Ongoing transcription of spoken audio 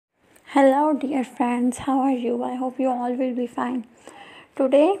Hello, dear friends. How are you? I hope you all will be fine.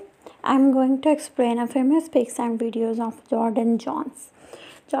 Today, I'm going to explain a famous pics and videos of Jordyn Jones.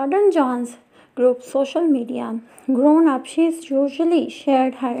 Jordyn Jones group social media. Grown up, she's usually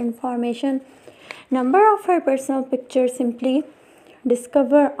shared her information. Number of her personal pictures simply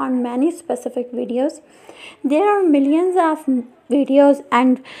discover on many specific videos. There are millions of videos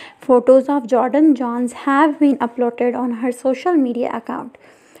and photos of Jordyn Jones have been uploaded on her social media account.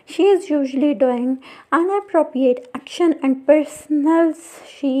 She is usually doing inappropriate action and personals.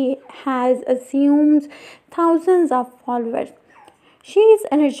 She has assumed thousands of followers. She is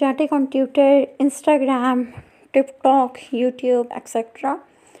energetic on Twitter, Instagram, TikTok, YouTube, etc.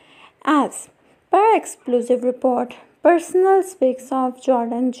 As per exclusive report, personal speaks of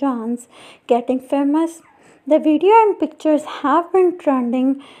Jordyn Jones getting famous. The video and pictures have been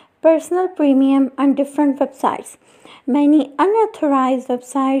trending personal premium on different websites. Many unauthorized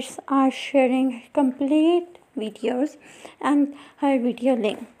websites are sharing complete videos and her video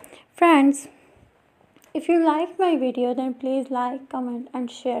link. Friends, if you like my video, then please like, comment and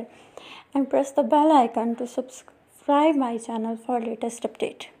share and press the bell icon to subscribe my channel for latest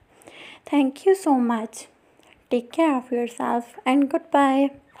update. Thank you so much. Take care of yourself and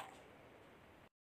goodbye.